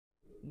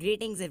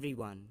Greetings,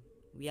 everyone.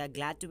 We are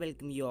glad to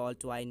welcome you all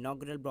to our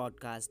inaugural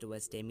broadcast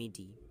over STEM ED,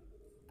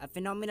 a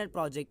phenomenal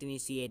project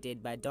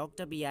initiated by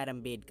Dr. B.R.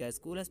 Ambedkar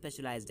School of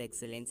Specialized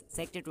Excellence,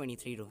 Sector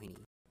 23,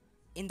 Rohini.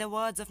 In the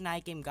words of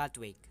Naikim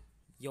Gatwig,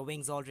 your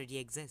wings already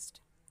exist.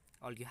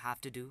 All you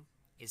have to do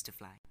is to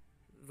fly.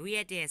 We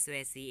at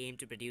Asose aim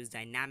to produce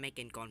dynamic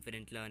and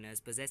confident learners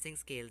possessing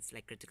skills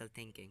like critical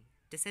thinking,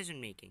 decision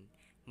making,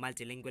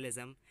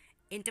 multilingualism,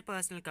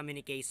 interpersonal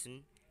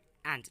communication,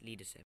 and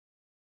leadership.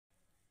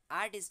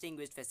 Our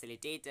distinguished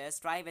facilitators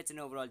strive at an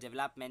overall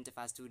development of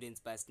our students'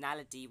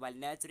 personality while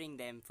nurturing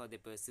them for the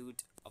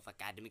pursuit of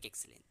academic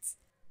excellence.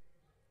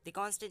 They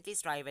constantly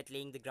strive at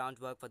laying the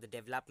groundwork for the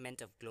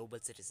development of global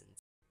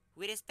citizens.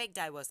 We respect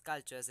diverse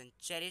cultures and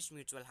cherish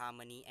mutual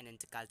harmony and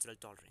intercultural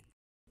tolerance.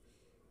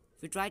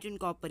 We try to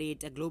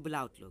incorporate a global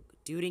outlook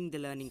during the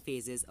learning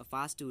phases of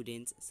our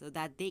students so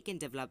that they can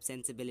develop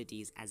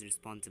sensibilities as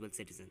responsible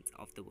citizens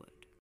of the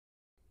world.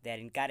 They are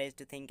encouraged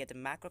to think at a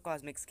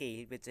macrocosmic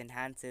scale, which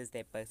enhances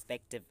their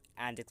perspective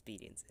and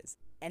experiences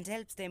and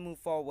helps them move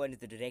forward in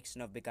the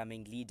direction of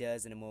becoming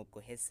leaders in a more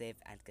cohesive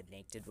and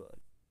connected world.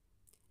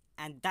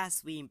 And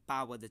thus, we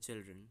empower the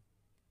children.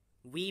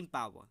 We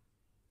empower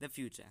the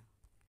future.